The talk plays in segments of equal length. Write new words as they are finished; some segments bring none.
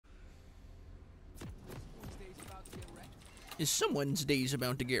Is someone's days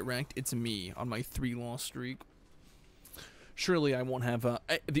about to get wrecked? It's me on my 3-loss streak. Surely I won't have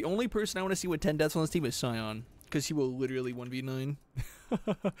the only person I want to see with 10 deaths on this team is Scion, because he will literally 1v9.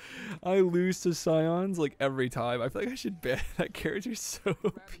 I lose to Scions like every time. I feel like I should bet that character's so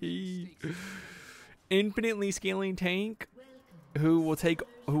OP. Infinitely scaling tank who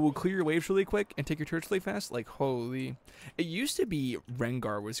will clear your waves really quick and take your turrets really fast. Like, holy. It used to be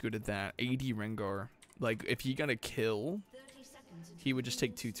Rengar was good at that. AD Rengar. Like, if he got a kill, he would just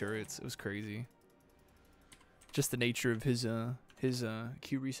take 2 turrets. It was crazy. Just the nature of his Q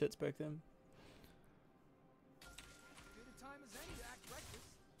resets back then.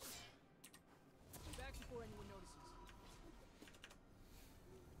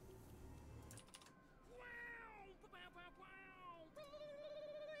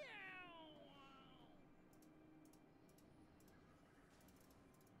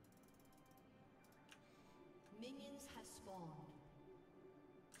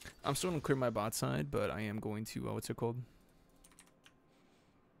 I'm still gonna clear my bot side, but I am going to what's it called?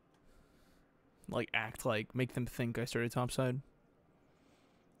 Like make them think I started top side.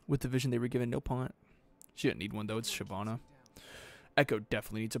 With the vision they were given, no pot. She didn't need one though. It's Shyvana. Echo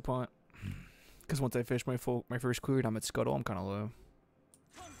definitely needs a pot. Because once I finish my first cleared, I'm at Scuttle. I'm kind of low.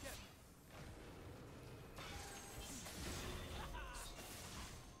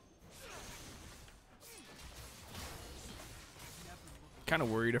 Kind of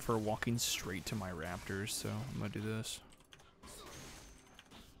worried if we're walking straight to my Raptors, so I'm gonna do this.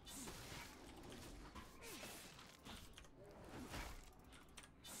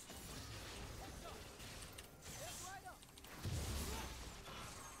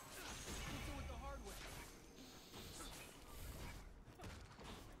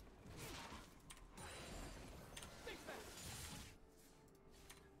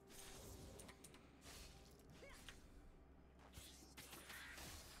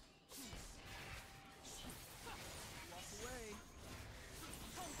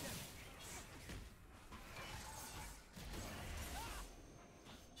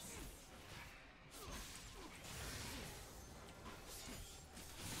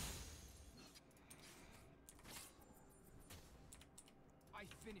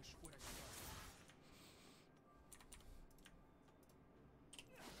 Finish what I started.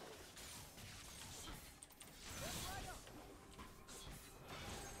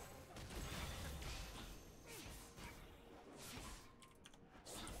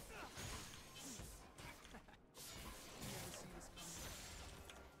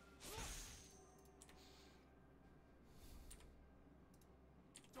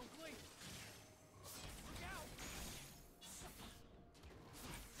 Don't blink. Look out.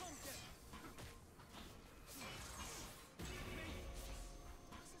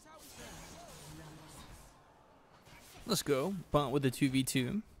 Let's go. Bot with a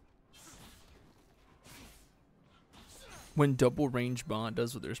 2v2. When double range bot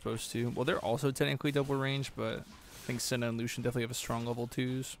does what they're supposed to. Well, they're also technically double range, but I think Senna and Lucian definitely have a strong level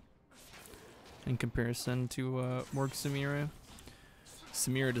 2s in comparison to Morg Samira.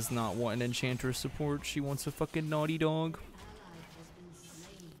 Samira does not want an Enchantress support. She wants a fucking naughty dog.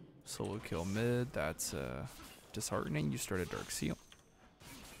 Solo kill mid. That's disheartening. You started Dark Seal.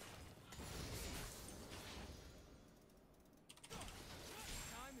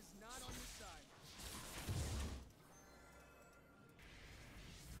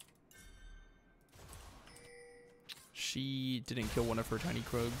 She didn't kill one of her tiny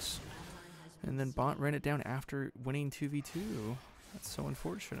Krugs. And then bot ran it down after winning 2v2. That's so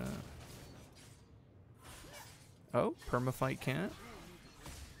unfortunate. Oh, permafight can't.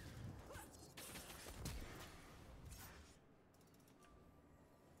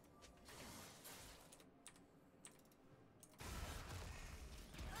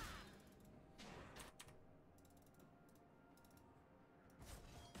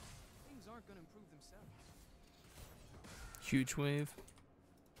 Things aren't going to improve themselves. Huge wave.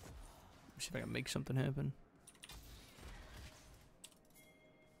 See if I can make something happen.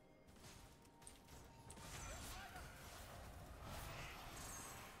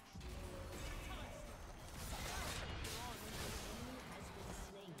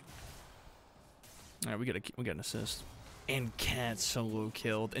 All right, we got an assist. And Cat solo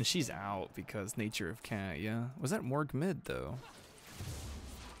killed, and she's out because nature of Cat. Yeah, was that Morg mid though?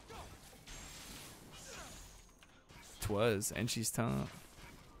 Was, and she's top.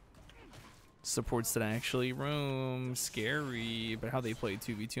 Supports that actually roam. Scary, but how they play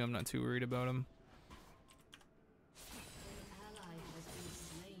 2v2, I'm not too worried about them.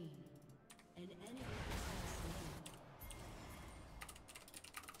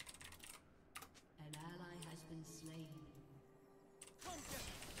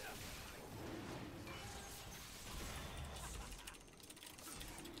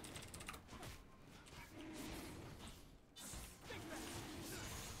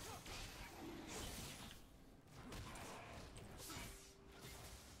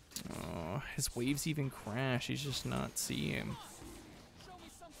 his waves even crash. He's just not seeing. Show me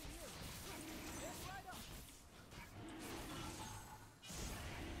something new. It's right up.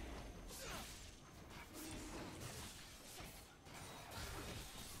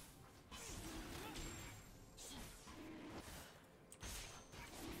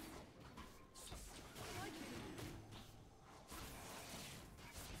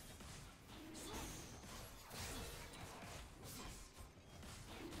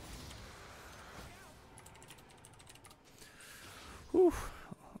 Whew.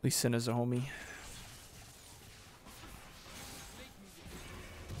 At least Senna's a homie.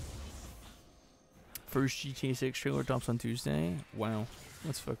 First GTA 6 trailer drops on Tuesday. Wow.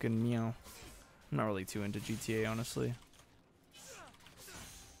 That's fucking meow. I'm not really too into GTA, honestly.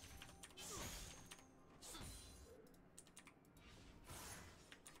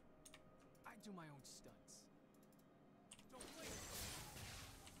 I do my own stunts. Don't wait.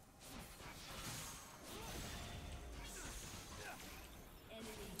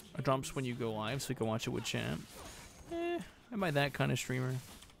 It drops when you go live, so we can watch it with chat. Am I that kind of streamer?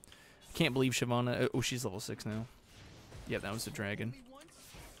 Can't believe Shyvana. Oh, she's level 6 now. Yeah, that was the dragon. Me once.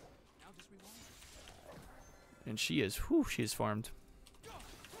 Now just rewind. And she is, whew, she is farmed.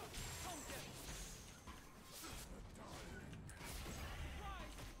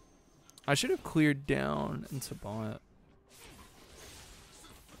 I should have cleared down into bot.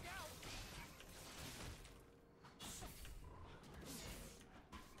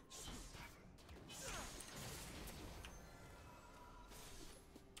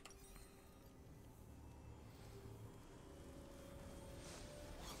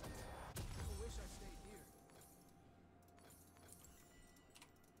 I wish I stayed here.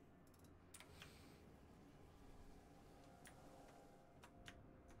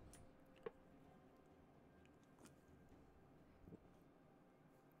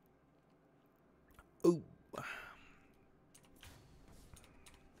 Ooh.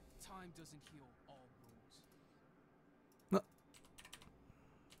 Time doesn't heal all wounds.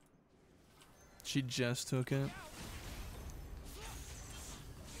 She just took it.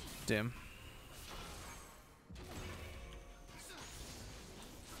 Damn.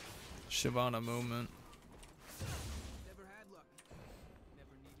 Shyvana moment. Never had luck.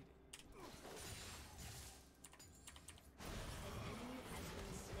 Never needed it.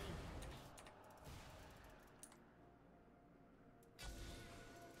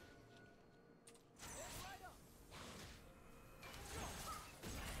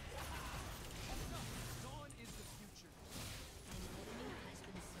 Dawn is the future.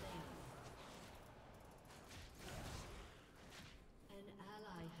 An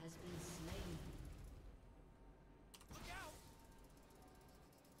ally has been slain. Look out!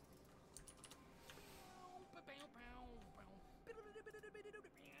 Bow, bow, bow.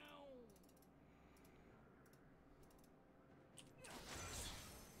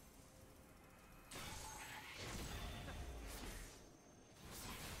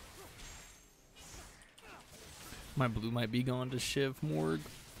 My blue might be gone to Shiv Morg.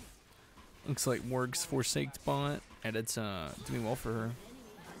 Looks like Morg's forsaked bot, and it's doing well for her.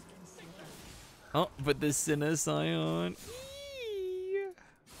 Oh, but the Senna Scion. Eee.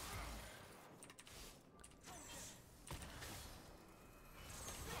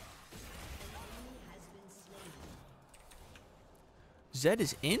 Zed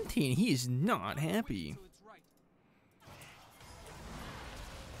is empty and he is not happy. Till it's right.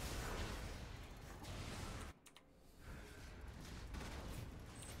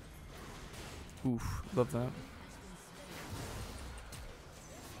 Oof, love that.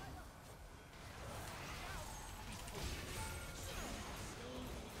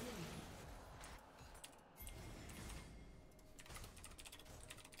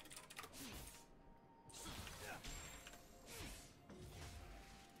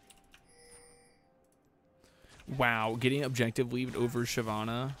 Wow, getting objective lead over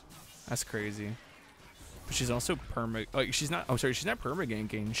Shyvana. That's crazy. But she's also perma, like she's not, oh sorry, she's not perma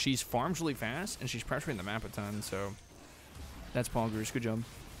ganking. She's farms really fast and she's pressuring the map a ton, so that's bonkers. Good job.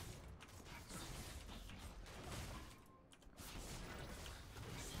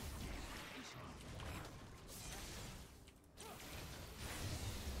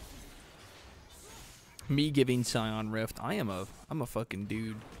 Me giving Scion Rift. I'm a fucking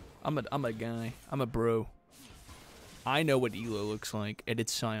dude. I'm a guy. I'm a bro. I know what Elo looks like, and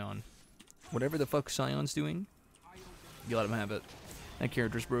it's Scion. Whatever the fuck Scion's doing, you let him have it. That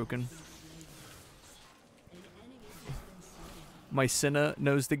character's broken. My Senna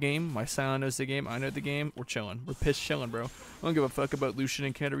knows the game. My Scion knows the game. I know the game. We're chilling. We're piss chilling, bro. I don't give a fuck about Lucian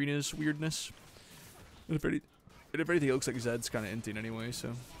and Katarina's weirdness. And if anything, it looks like Zed's kind of empty anyway, so.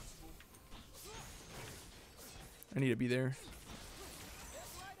 I need to be there.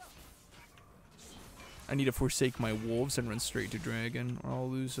 I need to forsake my wolves and run straight to dragon, or I'll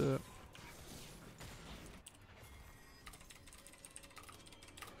lose it.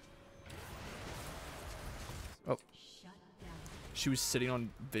 Oh. She was sitting on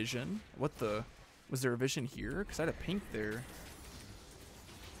vision? What the? Was there a vision here? Because I had a pink there.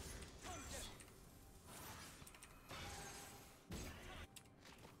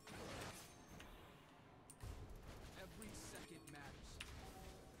 Every second matters.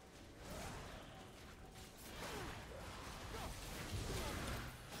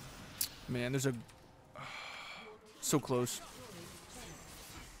 Man, there's a... So close.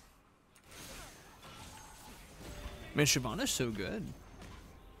 Man, Shyvana's so good.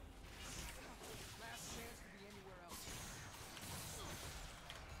 Last chance to be anywhere else.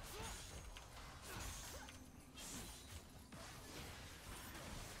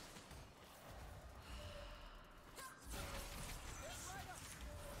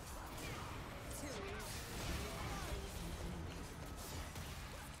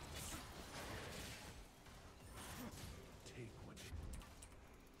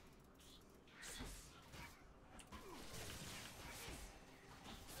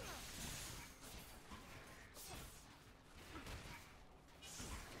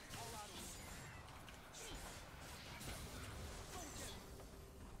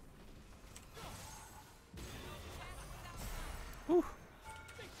 Whew.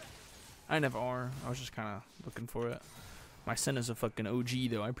 I never are. I was just kind of looking for it. My son is a fucking OG,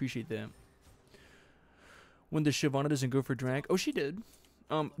 though. I appreciate that. When the Shyvana doesn't go for drag. Oh, she did.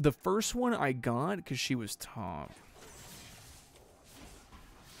 The first one I got because she was top.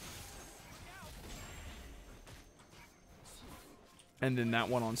 And then that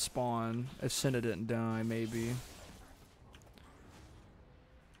one on spawn. Ascended didn't die, maybe.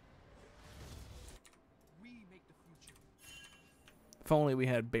 We make the future. If only we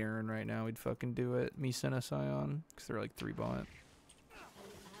had Baron right now, we'd fucking do it. Me sent a Scion. Because they're like 3 bot. An ally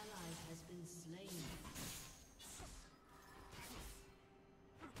has been slain.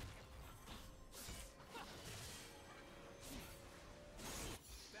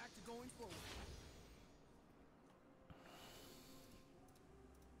 Back to going forward.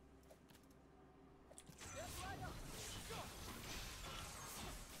 Step right up. Go.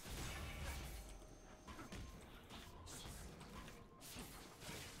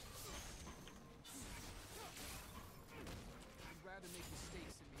 I'd rather make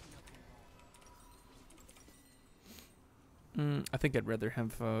mistakes than make nothing wrong. I think I'd rather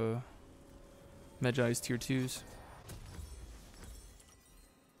have Medjai's tier 2s.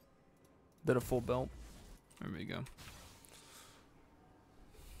 Than a full belt. There we go.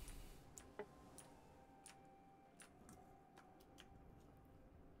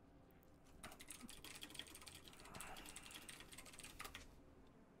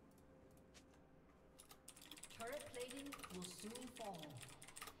 Turret plating will soon fall.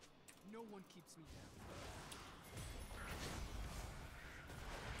 No one keeps me down.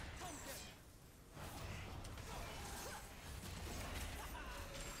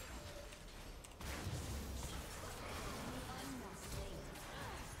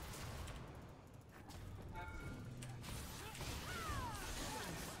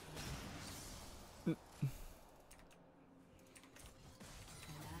 An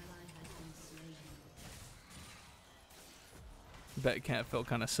ally has been slain. Bet Cat felt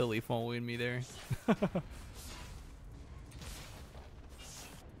kind of silly following me there.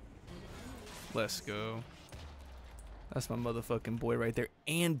 Let's go. That's my motherfucking boy right there.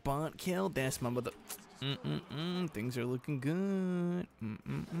 And bot kill. That's my mother. Things are looking good. Has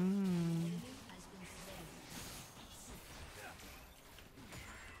been slain. Your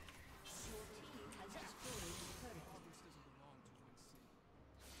team has destroyed the turret. This doesn't belong to one city.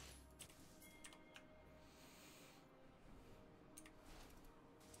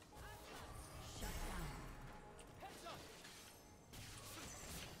 Shut down.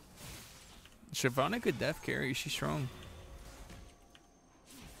 Shyvana could def carry. She's strong. An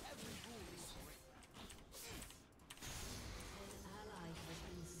ally has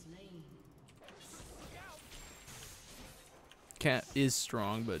been slain. Cat is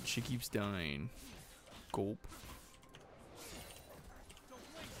strong, but she keeps dying. Gulp.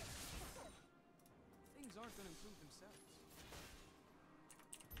 Things aren't going to improve themselves.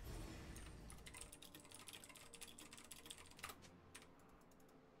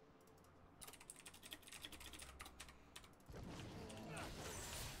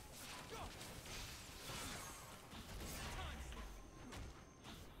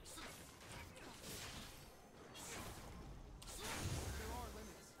 There are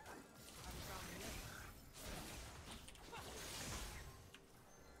limits. Haven't found them yet.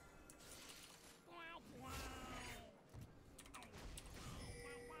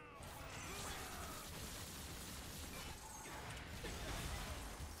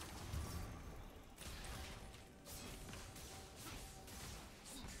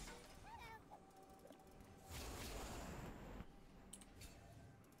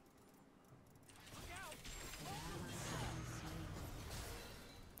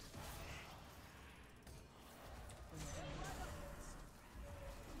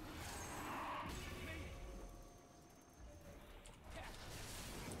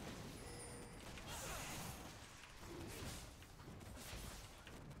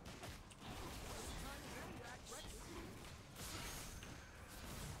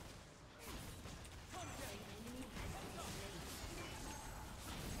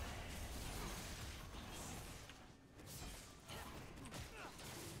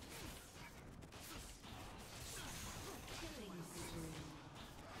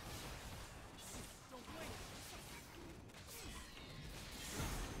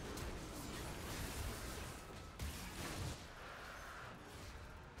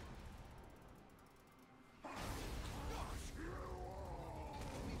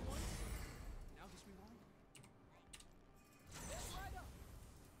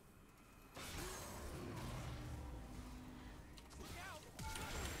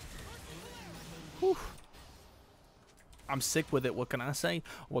 Whew. I'm sick with it. What can I say?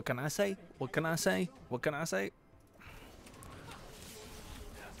 What can I say? What can I say? What can I say?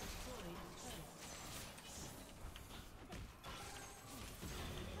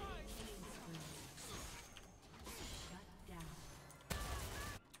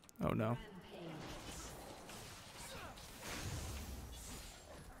 Oh no.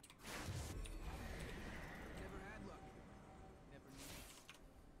 Never had luck. Never need.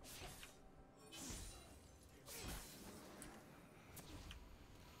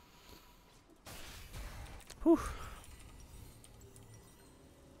 Whew.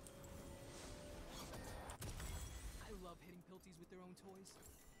 I love hitting pilties with their own toys.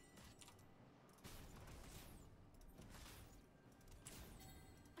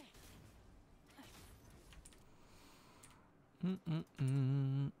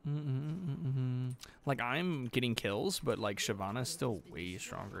 Like, I'm getting kills, but like Shyvana's still way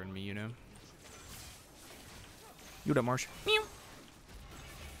stronger than me, you know? You what up, Marsh? Meow.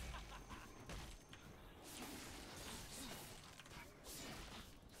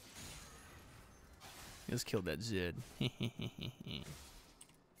 Just killed that Zed. Tomorrow's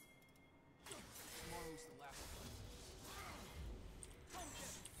the last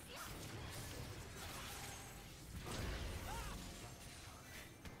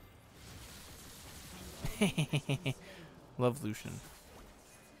Love Lucian.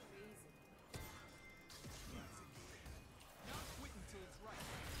 Not quit until it's right.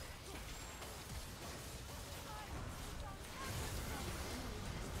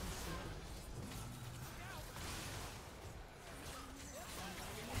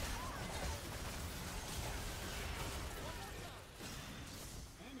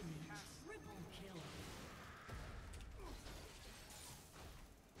 Triple kill.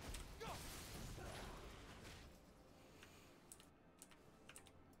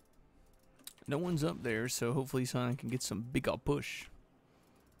 No one's up there, so hopefully Sonic can get some big up push.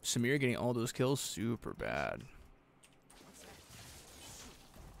 Samir getting all those kills, super bad.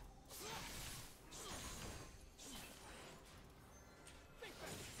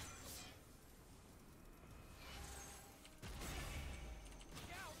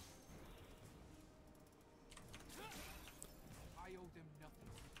 I owe them nothing.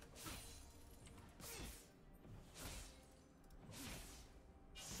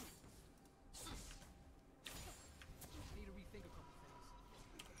 I need to rethink a couple things.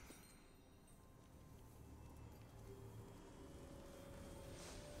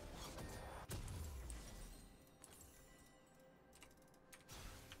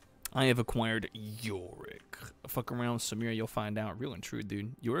 I have acquired Yorick. Fuck around with Samir, you'll find out. Real and true,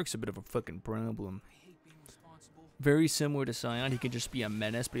 dude. Yorick's a bit of a fucking problem. I hate being responsible. Very similar to Scion, he can just be a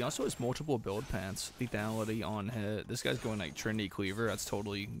menace, but he also has multiple build paths. Lethality on hit. This guy's going like Trinity Cleaver, that's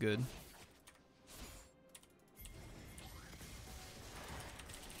totally good.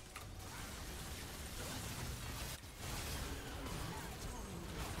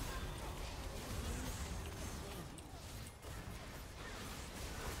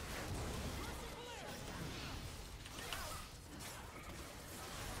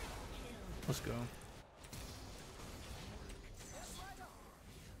 Let's go.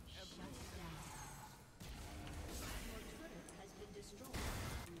 Has been destroyed.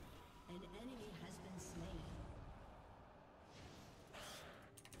 An enemy has been slain.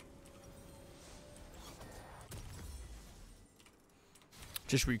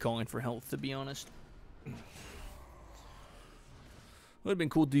 Just recalling for health, to be honest. Would have been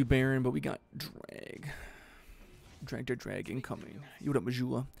cool to do Baron, but we got Drag. Drag to Drag incoming. You what up,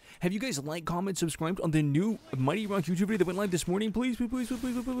 Majula? Have you guys liked, comment, subscribed on the new Themightyroq YouTube video that went live this morning? Please, please, please, please,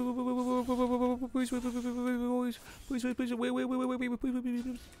 please, please, please, please, wait.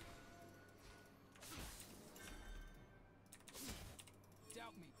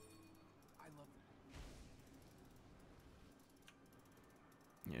 Doubt me. I love them.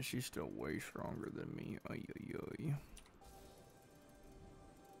 Yeah, she's still way stronger than me. Ay, ay, ay.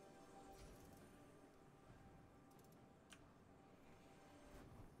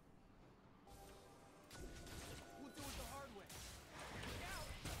 We'll do it the hard way.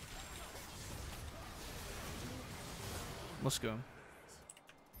 Let's go. An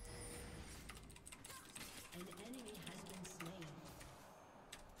enemy has been slain.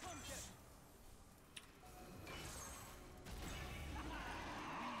 Come get me.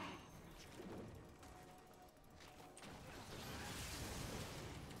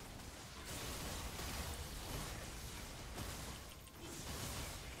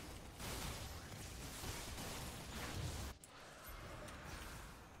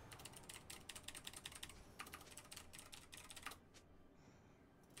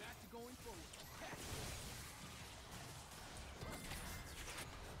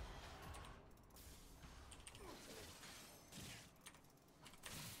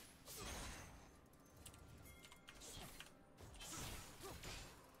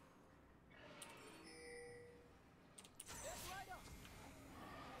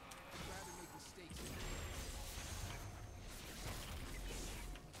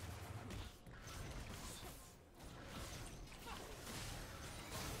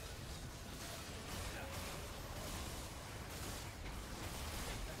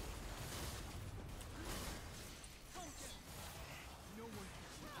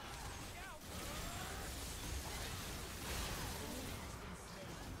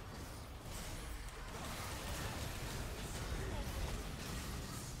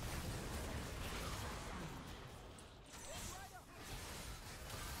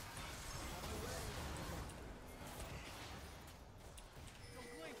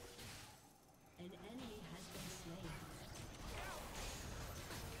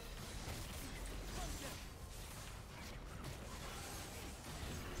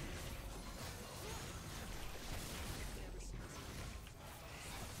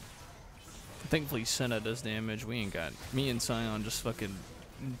 Thankfully, Senna does damage. We ain't got me and Scion just fucking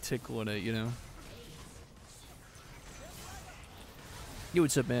tickling it, you know. Yo,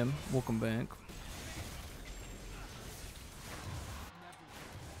 what's up, man? Welcome back.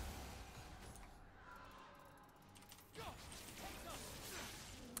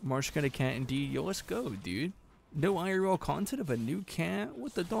 Marsh got a cat indeed. Yo, let's go, dude. No IRL content of a new cat?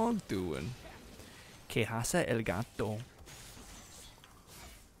 What the dog doing? Que hace el gato?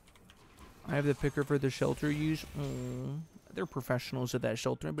 I have the picker for the shelter use. They're professionals at that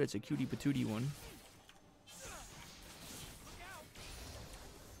shelter, but it's a cutie patootie one.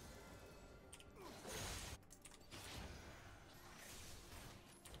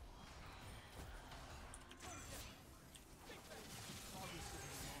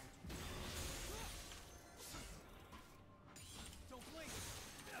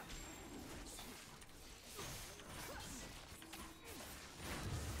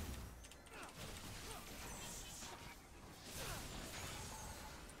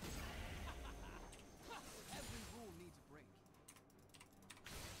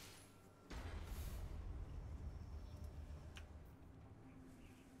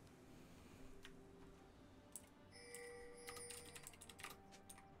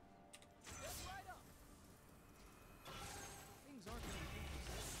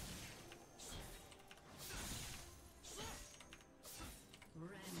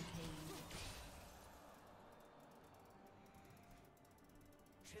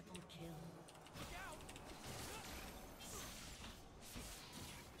 Triple kill.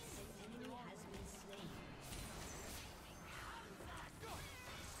 An enemy has been slain.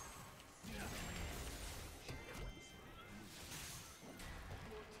 Your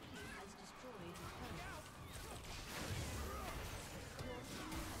team has destroyed a turret. Your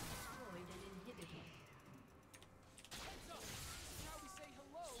team has destroyed an inhibitor. Heads up! Now we say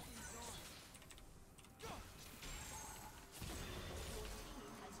hello in Dawn. Your team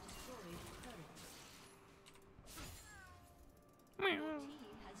has destroyed a turret. Meow. Your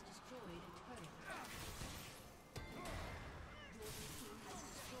team has destroyed a turret. Your team has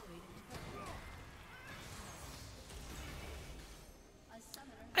destroyed a turret. A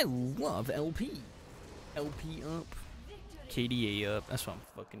summoner I love LP. LP up. KDA up. That's what I'm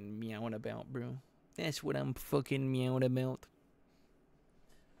fucking meowing about, bro. That's what I'm fucking meowing about.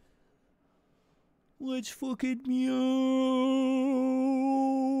 Let's fucking meow.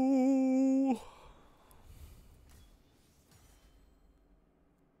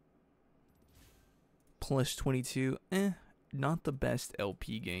 Plus 22. Not the best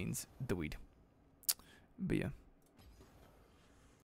LP gains. But yeah.